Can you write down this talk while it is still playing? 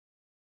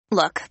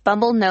Look,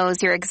 Bumble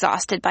knows you're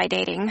exhausted by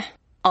dating.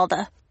 All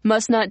the,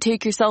 must not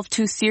take yourself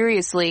too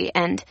seriously,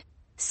 and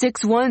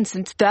 6'1"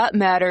 since that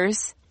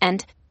matters,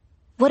 and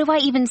what do I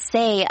even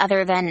say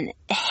other than,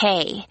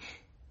 hey?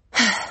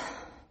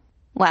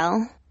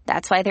 Well,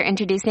 that's why they're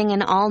introducing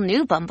an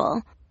all-new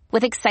Bumble,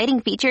 with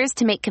exciting features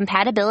to make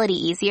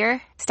compatibility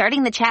easier,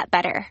 starting the chat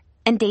better,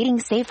 and dating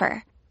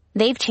safer.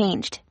 They've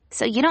changed,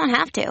 so you don't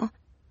have to.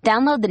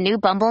 Download the new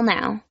Bumble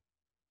now.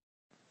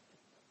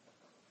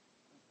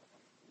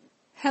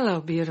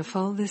 Hello,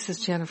 beautiful. This is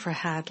Jennifer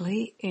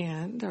Hadley,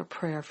 and our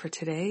prayer for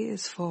today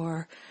is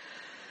for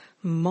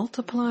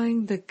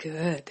multiplying the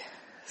good.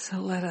 So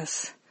let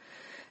us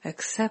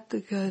accept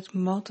the good,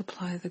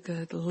 multiply the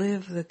good,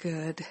 live the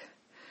good,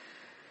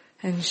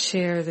 and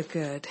share the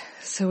good.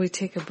 So we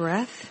take a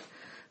breath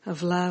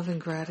of love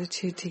and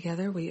gratitude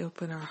together. We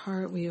open our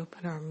heart, we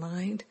open our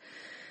mind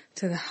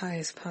to the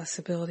highest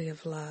possibility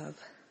of love.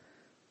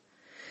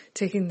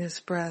 Taking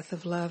this breath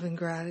of love and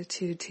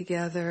gratitude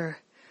together,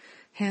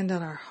 hand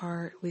on our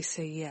heart, we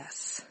say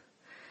yes.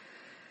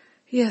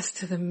 Yes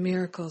to the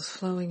miracles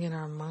flowing in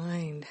our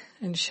mind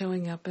and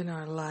showing up in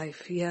our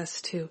life.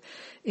 Yes to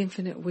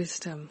infinite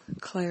wisdom,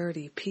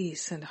 clarity,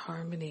 peace, and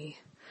harmony.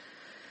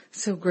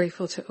 So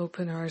grateful to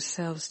open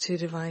ourselves to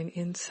divine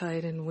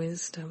insight and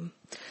wisdom.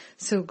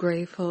 So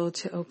grateful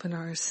to open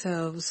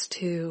ourselves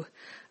to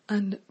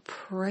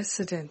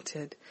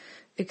unprecedented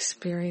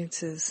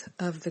experiences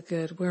of the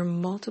good. We're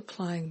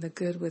multiplying the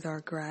good with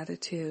our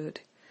gratitude.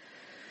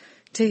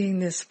 Taking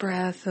this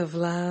breath of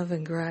love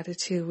and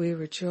gratitude, we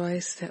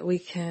rejoice that we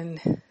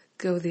can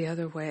go the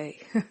other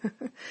way,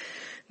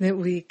 that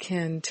we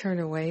can turn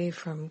away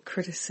from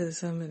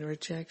criticism and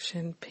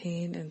rejection,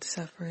 pain and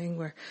suffering.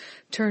 We're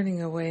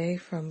turning away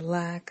from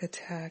lack,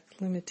 attack,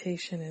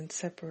 limitation, and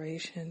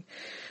separation.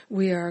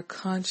 We are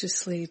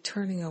consciously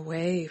turning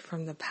away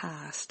from the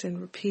past and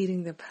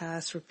repeating the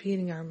past,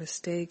 repeating our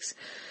mistakes,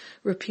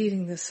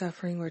 repeating the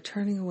suffering. We're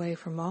turning away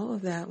from all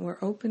of that. We're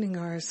opening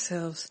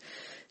ourselves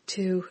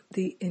to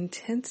the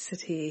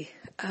intensity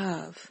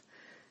of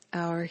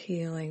our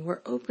healing.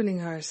 We're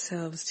opening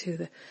ourselves to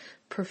the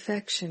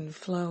perfection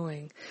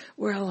flowing.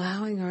 We're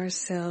allowing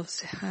ourselves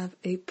to have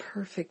a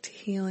perfect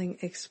healing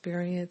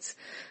experience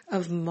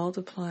of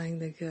multiplying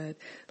the good,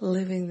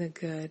 living the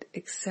good,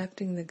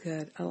 accepting the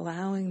good,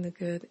 allowing the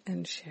good,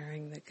 and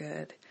sharing the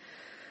good.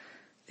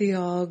 The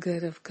all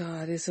good of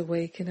God is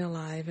awake and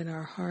alive in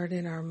our heart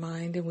and our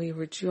mind, and we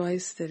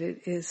rejoice that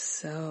it is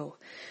so.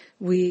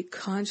 We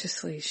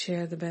consciously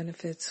share the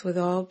benefits with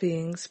all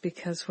beings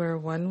because we're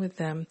one with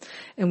them,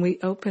 and we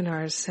open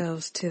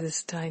ourselves to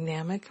this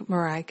dynamic,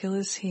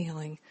 miraculous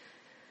healing.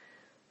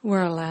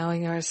 We're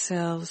allowing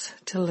ourselves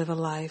to live a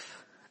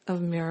life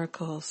of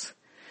miracles.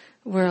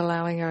 We're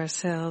allowing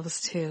ourselves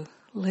to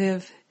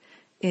live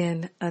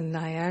in a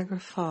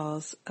Niagara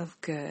Falls of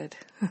good.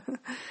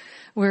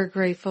 We're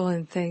grateful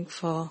and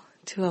thankful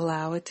to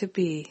allow it to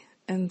be,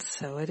 and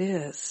so it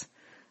is.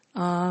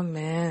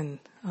 Amen.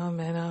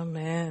 Amen.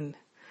 Amen.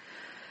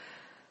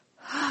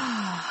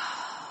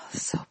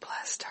 So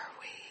blessed are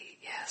we.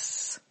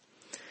 Yes.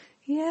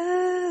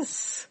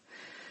 Yes.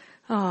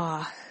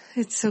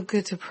 It's so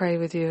good to pray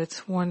with you.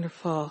 It's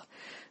wonderful.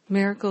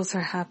 Miracles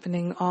are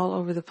happening all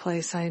over the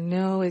place. I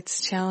know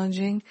it's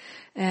challenging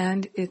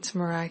and it's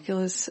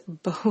miraculous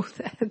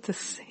both at the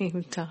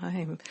same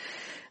time.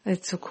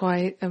 It's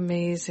quite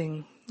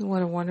amazing.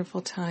 What a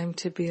wonderful time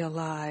to be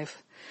alive.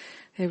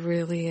 It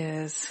really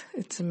is.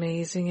 It's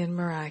amazing and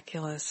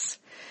miraculous.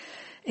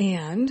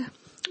 And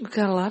we've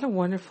got a lot of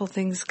wonderful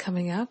things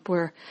coming up.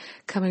 We're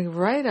coming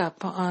right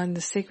up on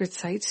the Sacred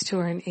Sites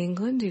Tour in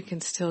England. You can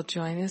still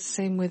join us.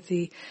 Same with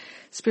the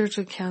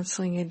Spiritual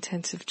Counseling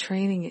Intensive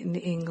Training in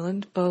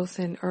England, both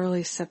in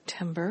early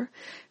September.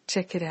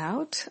 Check it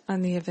out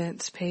on the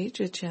events page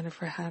at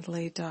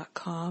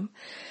jenniferhadley.com.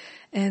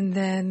 And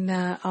then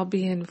I'll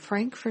be in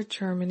Frankfurt,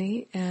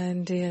 Germany,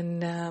 and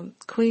in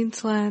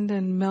Queensland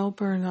and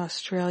Melbourne,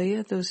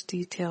 Australia. Those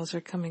details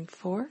are coming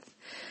forth.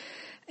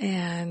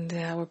 And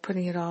we're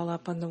putting it all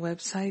up on the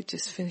website,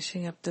 just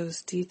finishing up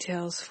those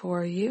details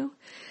for you.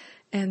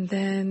 And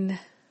then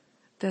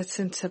that's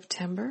in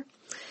September.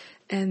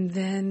 And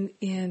then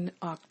in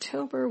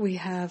October, we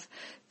have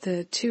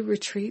the 2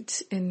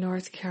 retreats in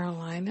North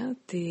Carolina,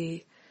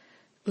 the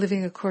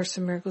Living A Course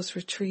in Miracles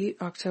retreat,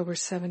 October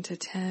 7 to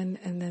 10,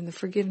 and then the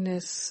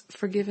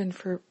Forgiven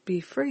for Be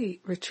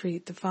Free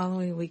retreat the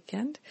following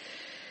weekend.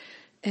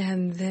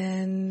 And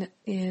then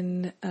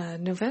in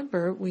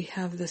November, we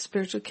have the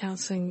Spiritual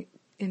Counseling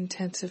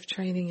Intensive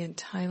Training in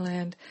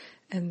Thailand,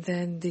 and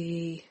then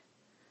the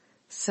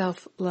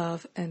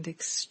Self-Love and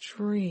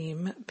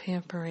Extreme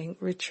Pampering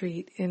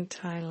retreat in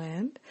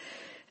Thailand.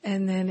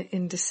 And then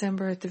in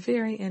December, at the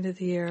very end of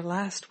the year,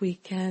 last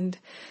weekend,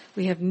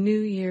 we have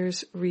New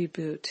Year's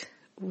Reboot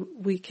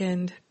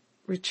weekend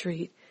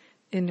retreat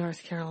in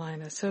North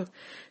Carolina. So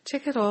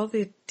check out all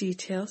the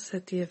details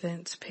at the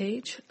events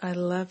page. I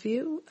love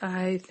you.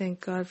 I thank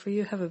God for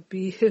you. Have a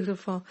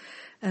beautiful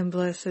and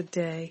blessed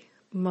day,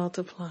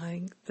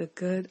 multiplying the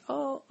good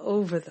all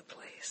over the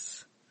place.